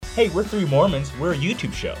Hey, we're three Mormons. We're a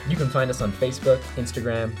YouTube show. You can find us on Facebook,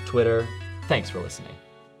 Instagram, Twitter. Thanks for listening.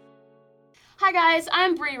 Hi guys,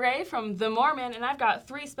 I'm Bri Ray from The Mormon, and I've got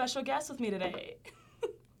 3 special guests with me today.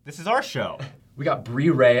 This is our show. We got Bri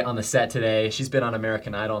Ray on the set today. She's been on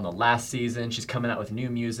American Idol in the last season. She's coming out with new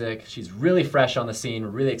music. She's really fresh on the scene. We're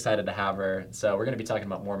really excited to have her. So we're going to be talking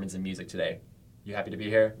about Mormons and music today. You happy to be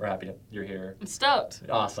here? We're happy you're here. I'm stoked.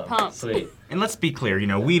 Awesome. Pumped. Sweet. And let's be clear,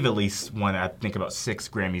 we've at least won, I think, about 6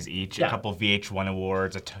 Grammys each, Yeah. a couple VH1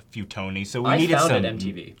 awards, a few Tonys. So we I needed founded some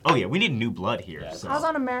MTV. Oh yeah, we need new blood here. Yes. So. I was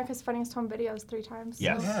on America's Funniest Home Videos 3 times.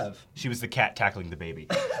 Yes. You have. She was the cat tackling the baby.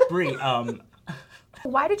 Bri,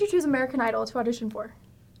 Why did you choose American Idol to audition for?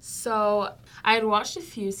 So, I had watched a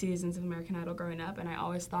few seasons of American Idol growing up, and I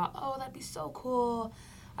always thought, oh, that'd be so cool.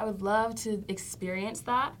 I would love to experience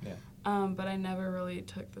that. Yeah. But I never really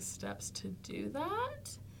took the steps to do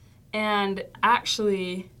that. And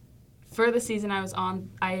actually, for the season I was on,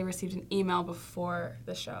 I received an email before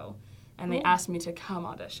the show, and they asked me to come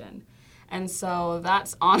audition. And so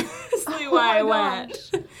that's honestly why I went,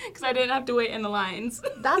 because I didn't have to wait in the lines.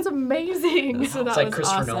 That's amazing. So that It's like was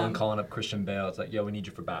Christopher awesome. Nolan calling up Christian Bale. It's like, yo, we need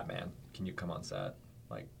you for Batman. Can you come on set?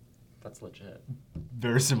 Like, that's legit.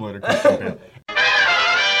 very similar to Christian Bale.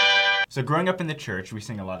 So growing up in the church, we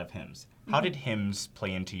sing a lot of hymns. How did hymns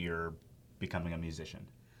play into your becoming a musician?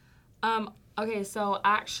 Okay, so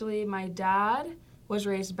actually my dad was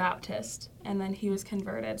raised Baptist, and then he was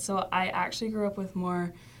converted. So I actually grew up with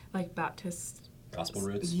more like Baptist. Gospel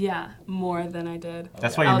roots? Yeah, more than I did.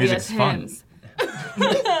 That's why your music's LDS fun. hymns.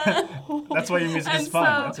 That's why your music is And fun.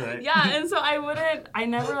 so- That's right. Yeah, and so I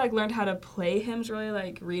never like learned how to play hymns really,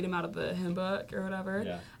 like read them out of the hymn book or whatever.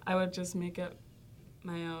 Yeah. I would just make up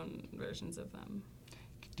my own versions of them.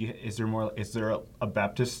 Is there a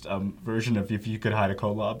Baptist version of If You Could Hide a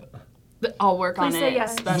Collab? I'll work on Please say it.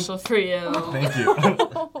 yes. Special for you. Thank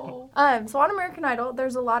you. So on American Idol,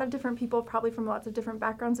 there's a lot of different people, probably from lots of different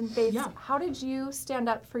backgrounds and faiths. Yeah. How did you stand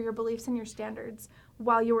up for your beliefs and your standards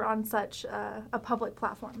while you were on such a public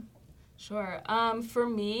platform? Sure. For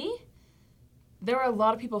me, there were a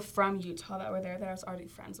lot of people from Utah that were there that I was already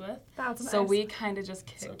friends with. That's So nice. we kind of just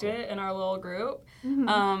kicked cool. it in our little group.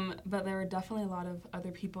 But there were definitely a lot of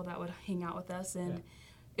other people that would hang out with us. And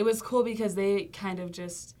it was cool because they kind of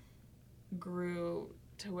just grew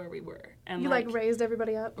to where we were. And You raised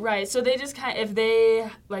everybody up? Right. So they just they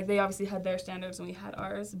obviously had their standards and we had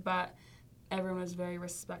ours, but everyone was very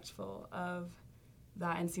respectful of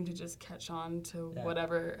that and seemed to just catch on to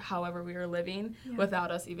however we were living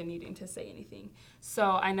without us even needing to say anything. So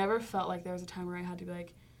I never felt like there was a time where I had to be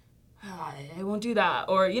like, I won't do that,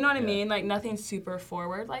 or you know what I mean? Like nothing super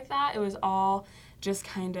forward like that. It was all just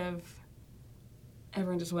kind of,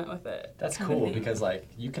 everyone just went with it. That's kind of cool thing. because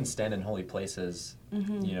you can stand in holy places,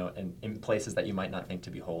 and in places that you might not think to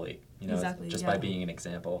be holy, Exactly, just yeah. by being an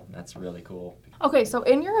example. That's really cool. Okay, so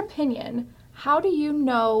in your opinion, how do you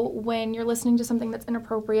know when you're listening to something that's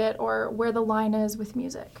inappropriate or where the line is with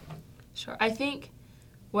music? Sure. I think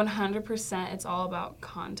 100% it's all about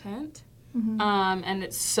content. And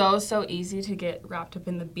it's so easy to get wrapped up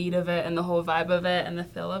in the beat of it and the whole vibe of it and the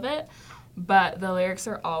feel of it. But the lyrics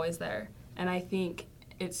are always there. And I think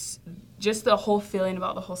it's just the whole feeling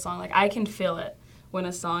about the whole song. Like, I can feel it when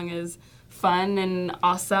a song is fun and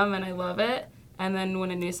awesome and I love it. And then when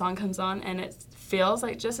a new song comes on and it feels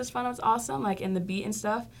like just as fun as awesome, like in the beat and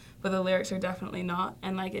stuff, but the lyrics are definitely not.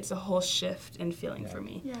 And like it's a whole shift in feeling for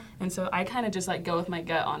me. Yeah. And so I kind of just like go with my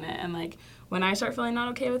gut on it. And like when I start feeling not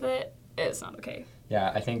okay with it, it's not okay.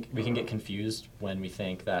 Yeah, I think we can get confused when we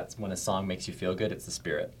think that when a song makes you feel good, it's the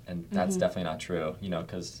spirit. And that's definitely not true,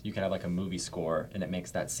 because you can have like a movie score and it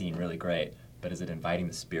makes that scene really great. But is it inviting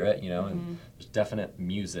the spirit, And there's definite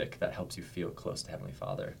music that helps you feel close to Heavenly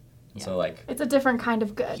Father. And so It's a different kind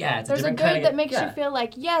of good. Yeah, it's a there's different a good kind of- that makes yeah. you feel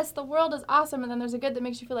like, yes, the world is awesome, and then there's a good that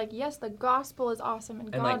makes you feel like, yes, the gospel is awesome,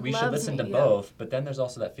 and God we should loves listen me. to both, but then there's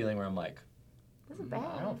also that feeling where I'm like, This is bad.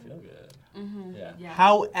 I don't feel good. Yeah.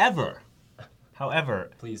 However,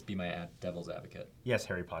 Please be my devil's advocate. yes,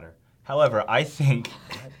 Harry Potter. However, I think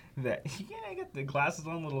that, I got the glasses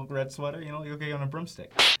on, little red sweater, you're okay on a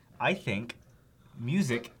broomstick. I think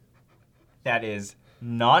music that is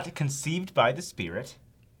not conceived by the Spirit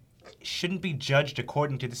shouldn't be judged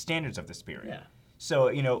according to the standards of the Spirit. Yeah. So,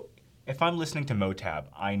 if I'm listening to Motab,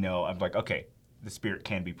 I know, I'm like, okay, the Spirit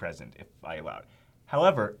can be present if I allow it.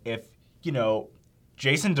 However, if,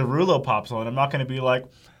 Jason Derulo pops on, I'm not going to be like,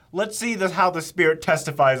 let's see how the Spirit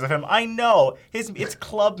testifies of him. I know it's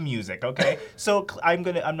club music, okay? So I'm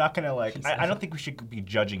not gonna like. I don't think we should be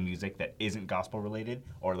judging music that isn't gospel related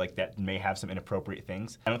or like that may have some inappropriate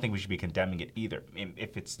things. I don't think we should be condemning it either.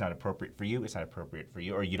 If it's not appropriate for you, it's not appropriate for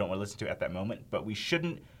you, or you don't want to listen to it at that moment. But we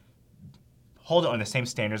shouldn't hold it on the same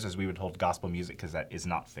standards as we would hold gospel music, because that is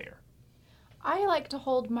not fair. I like to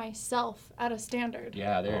hold myself at a standard.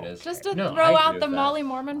 Yeah, there it is. Just to No, throw I out agree the with that. Molly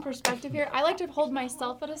Mormon perspective here, I like to hold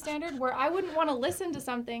myself at a standard where I wouldn't want to listen to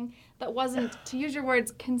something that wasn't, to use your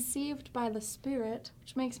words, conceived by the Spirit,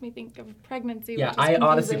 which makes me think of pregnancy. Yeah, which is I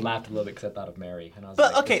honestly confusing. laughed a little bit because I thought of Mary, and I was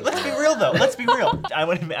But like, okay, this is let's be real though. Let's be real.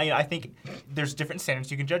 I think there's different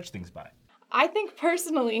standards you can judge things by. I think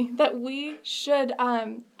personally that we should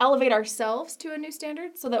elevate ourselves to a new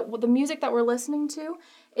standard so that the music that we're listening to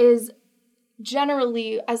is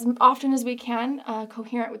generally, as often as we can,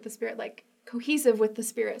 coherent with the Spirit, like cohesive with the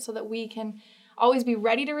Spirit, so that we can always be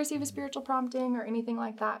ready to receive a spiritual prompting or anything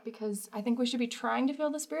like that, because I think we should be trying to feel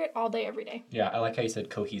the Spirit all day, every day. Yeah, I like how you said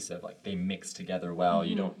cohesive, like they mix together well.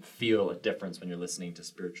 You don't feel a difference when you're listening to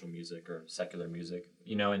spiritual music or secular music,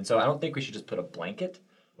 and so I don't think we should just put a blanket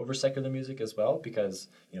over secular music as well, because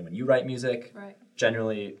when you write music, Right.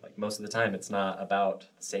 generally, like most of the time, it's not about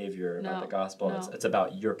the Savior, about the gospel. No. It's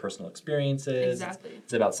about your personal experiences. Exactly.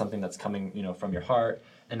 It's about something that's coming, from your heart,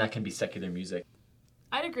 and that can be secular music.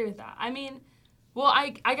 I'd agree with that. I mean, well, I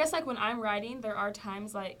guess like when I'm writing, there are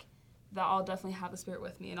times like that I'll definitely have the Spirit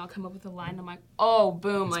with me, and I'll come up with a line, and I'm like, oh,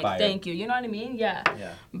 boom, Inspired. like, thank you. You know what I mean? Yeah.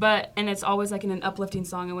 And it's always like in an uplifting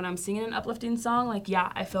song, and when I'm singing an uplifting song, like,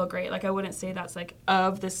 yeah, I feel great. Like, I wouldn't say that's like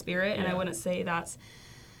of the Spirit, and I wouldn't say that's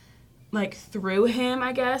like through Him,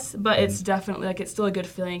 I guess, but it's definitely like it's still a good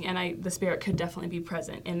feeling, and the Spirit could definitely be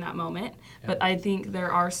present in that moment. Yeah. But I think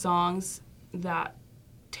there are songs that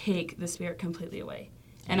take the Spirit completely away.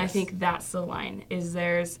 And I think that's the line,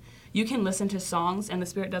 you can listen to songs and the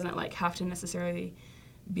Spirit doesn't like have to necessarily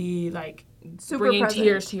be like Super bringing present.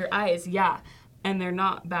 tears to your eyes. Yeah. And they're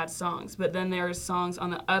not bad songs. But then there's songs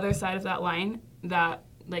on the other side of that line that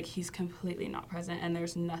like He's completely not present and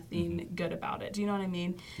there's nothing good about it. Do you know what I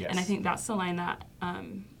mean? Yes. And I think that's the line that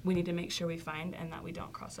we need to make sure we find and that we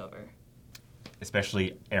don't cross over.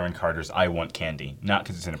 Especially Aaron Carter's I Want Candy. Not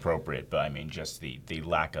because it's inappropriate, but I mean just the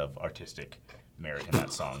lack of artistic merit in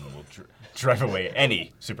that song will drive away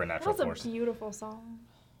any supernatural That's force. a beautiful song.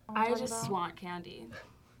 I just want candy.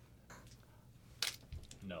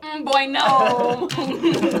 No. Boy, no.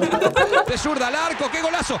 De zurda al arco, qué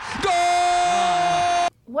golazo. ¡Gol!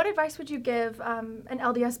 What advice would you give an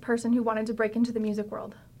LDS person who wanted to break into the music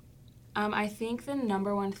world? I think the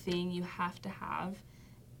number one thing you have to have,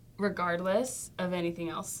 regardless of anything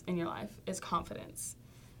else in your life, is confidence.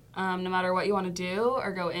 No matter what you want to do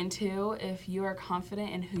or go into, if you are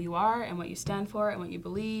confident in who you are and what you stand for and what you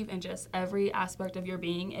believe and just every aspect of your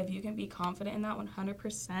being, if you can be confident in that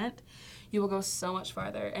 100%, you will go so much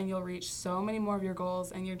farther and you'll reach so many more of your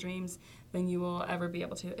goals and your dreams than you will ever be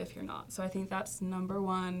able to if you're not. So I think that's number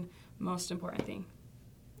one most important thing.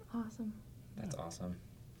 Awesome. That's awesome.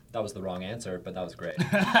 That was the wrong answer, but that was great. Be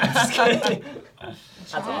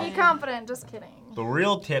confident, just kidding. The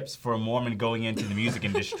real tips for a Mormon going into the music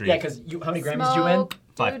industry. Yeah, because how many Grammys did you win? Smoke, do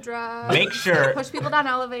 5. drugs, Make sure. push people down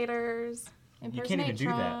elevators, You can't even do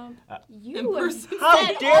Trump. that. You How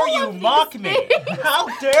said dare all you of these mock me? things.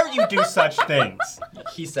 How dare you do such things?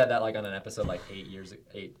 He said that like on an episode like 8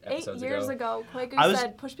 episodes 8 years ago, Quaker I was-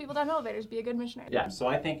 said, push people down elevators, be a good missionary. Yeah, so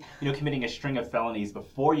I think, committing a string of felonies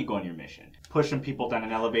before you go on your mission. Pushing people down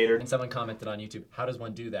an elevator. And someone commented on YouTube, how does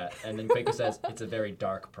one do that? And then Quaker says, it's a very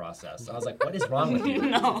dark process. I was like, what is wrong with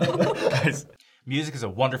you? Guys, music is a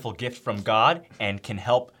wonderful gift from God and can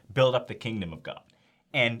help build up the kingdom of God.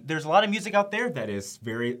 And there's a lot of music out there that is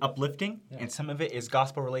very uplifting, and some of it is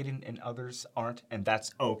gospel related and others aren't, and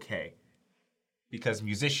that's okay. Because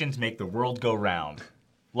musicians make the world go round,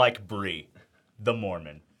 like Bri, the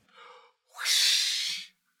Mormon.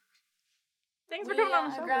 Thanks for coming on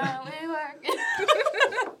the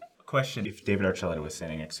show. Question, if David Archuleta was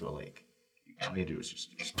standing next to a lake, all you do is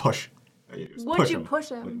just push. All you do is Would you him. push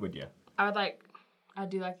him? Would you? I'd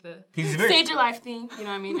do like the He's very- save your life thing, you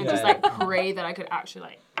know what I mean? And Yeah, just yeah. like pray that I could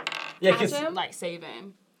actually Yeah, catch 'cause- him, like save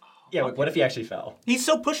him. yeah, what if he actually fell? He's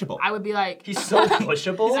so pushable. I would be like, He's so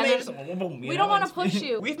pushable. We don't want to push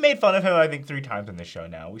you. We've made fun of him, I think, 3 times on this show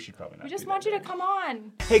now. We should probably not. We just do want that. you to come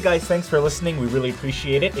on. Hey guys, thanks for listening. We really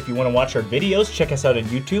appreciate it. If you want to watch our videos, check us out on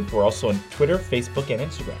YouTube. We're also on Twitter, Facebook, and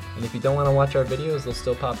Instagram. And if you don't want to watch our videos, they'll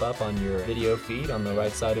still pop up on your video feed on the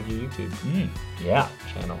right side of your YouTube Yeah.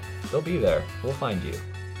 channel. They'll be there. We'll find you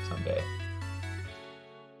someday.